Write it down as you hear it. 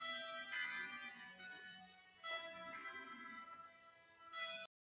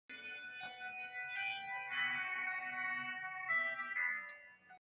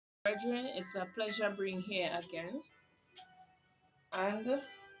Brethren, it's a pleasure being here again. And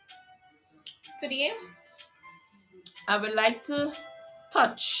today, I would like to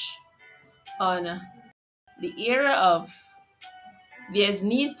touch on the area of there's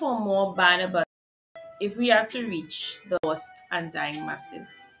need for more Barnabas if we are to reach the lost and dying masses.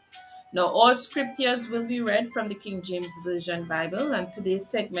 Now, all scriptures will be read from the King James Version Bible, and today's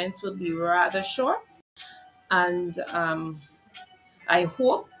segment will be rather short. And I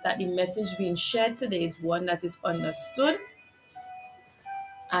hope that the message being shared today is one that is understood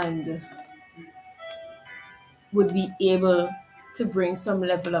and would be able to bring some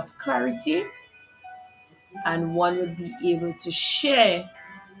level of clarity, and one would be able to share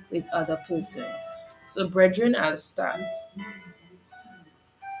with other persons. So, brethren, I'll start.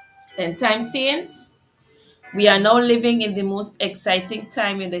 End time saints, we are now living in the most exciting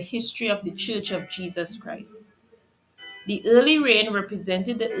time in the history of the Church of Jesus Christ. The early rain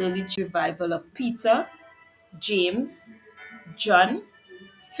represented the early revival of Peter, James, John,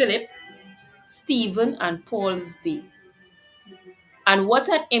 Philip, Stephen, and Paul's day. And what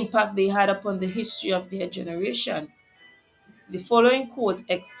an impact they had upon the history of their generation. The following quote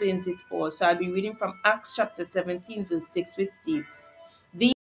explains it all. So I'll be reading from Acts chapter 17, verse 6, which states,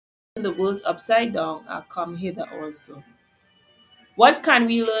 "These in the world upside down are come hither also." What can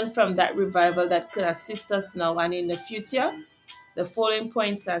we learn from that revival that could assist us now and in the future? The following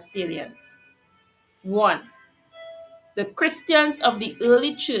points are salient. 1. The Christians of the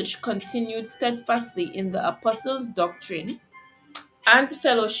early church continued steadfastly in the apostles' doctrine and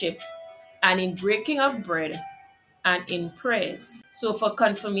fellowship, and in breaking of bread and in prayers. So for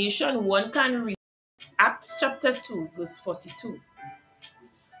confirmation, one can read Acts chapter 2, verse 42.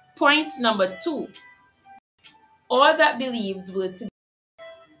 Point number 2. All that believed were together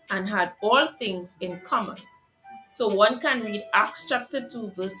and had all things in common. So one can read Acts chapter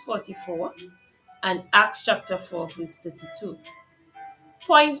 2, verse 44 and Acts chapter 4, verse 32.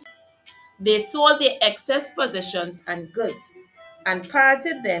 Point. They sold their excess possessions and goods and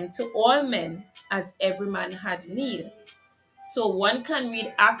parted them to all men as every man had need. So one can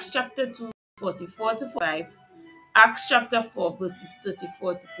read Acts chapter 2, 44 to 45, Acts chapter 4, verses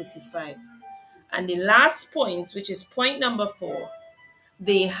 34 to 35. And the last point, which is point number 4,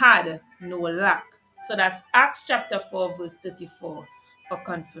 they had no lack. So that's Acts chapter 4, verse 34 for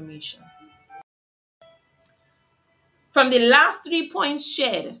confirmation. From the last 3 points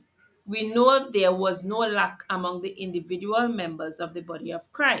shared, we know there was no lack among the individual members of the body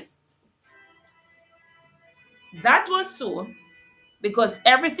of Christ. That was so because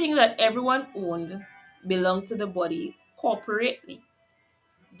everything that everyone owned belonged to the body corporately.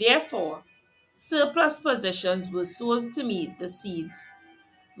 Therefore, surplus possessions were sold to meet the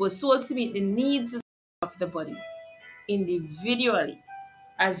needs of the body individually,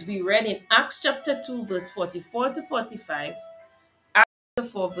 as we read in Acts chapter 2, verse 44 to 45, Acts chapter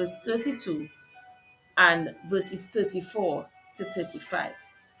 4, verse 32, and verses 34 to 35.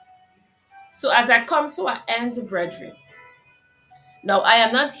 So as I come to an end, brethren, now I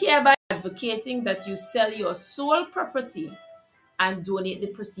am not hereby advocating that you sell your sole property and donate the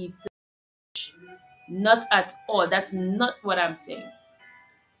proceeds to not at all. That's not what I'm saying.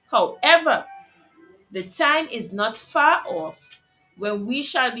 However, the time is not far off when we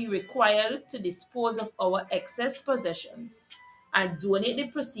shall be required to dispose of our excess possessions and donate the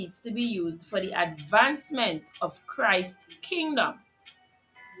proceeds to be used for the advancement of Christ's kingdom.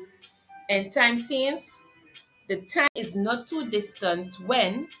 End time saints, the time is not too distant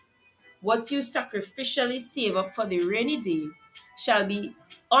when what you sacrificially save up for the rainy day shall be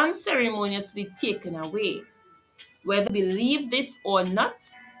unceremoniously taken away. Whether you believe this or not,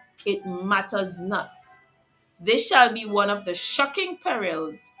 it matters not. This shall be one of the shocking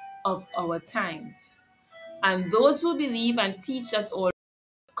perils of our times. And those who believe and teach that all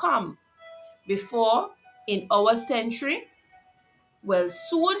come before in our century will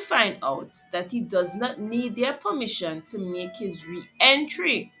soon find out that he does not need their permission to make his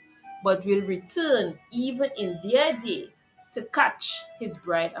re-entry, but will return even in their day to catch his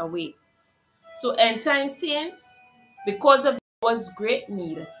bride away. So, end time saints, because of was great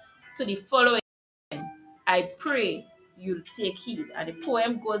need to the following, I pray you'll take heed. And the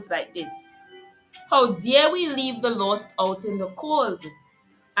poem goes like this: How dare we leave the lost out in the cold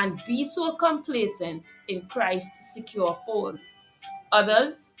and be so complacent in Christ's secure fold?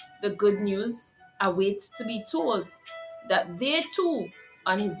 Others, the good news awaits to be told, that they too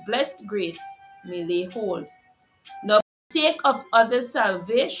on his blessed grace may lay hold. Now, for the sake of others'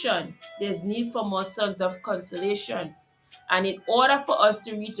 salvation, there's need for more sons of consolation. And in order for us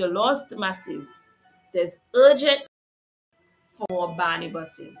to reach the lost masses, there's urgent for more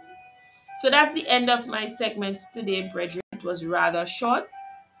Barnabases. So that's the end of my segment today, brethren. It was rather short,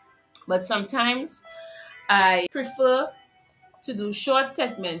 but sometimes I prefer to do short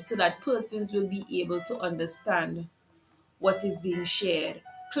segments so that persons will be able to understand what is being shared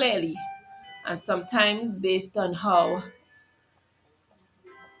clearly. And sometimes, based on how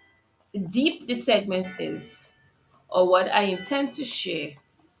deep the segment is or what I intend to share,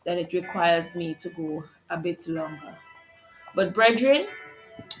 then it requires me to go a bit longer. But, brethren,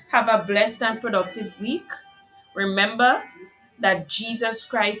 have a blessed and productive week. Remember that Jesus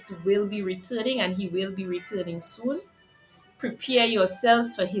Christ will be returning and he will be returning soon. Prepare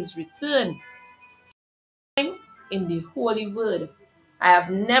yourselves for his return in the Holy Word. I have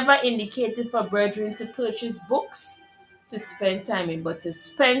never indicated for brethren to purchase books to spend time in, but to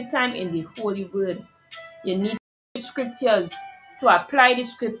spend time in the Holy Word. You need scriptures to apply the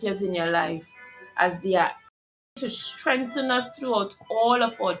scriptures in your life as they are to strengthen us throughout all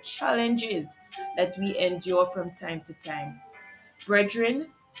of our challenges that we endure from time to time. Brethren,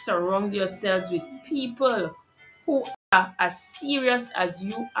 surround yourselves with people who are as serious as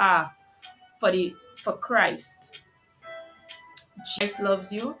you are for Christ. Christ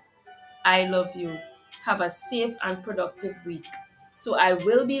loves you. I love you. Have a safe and productive week. So I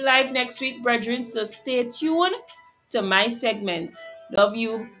will be live next week, brethren. So stay tuned to my segments. Love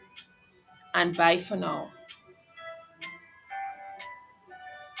you and bye for now.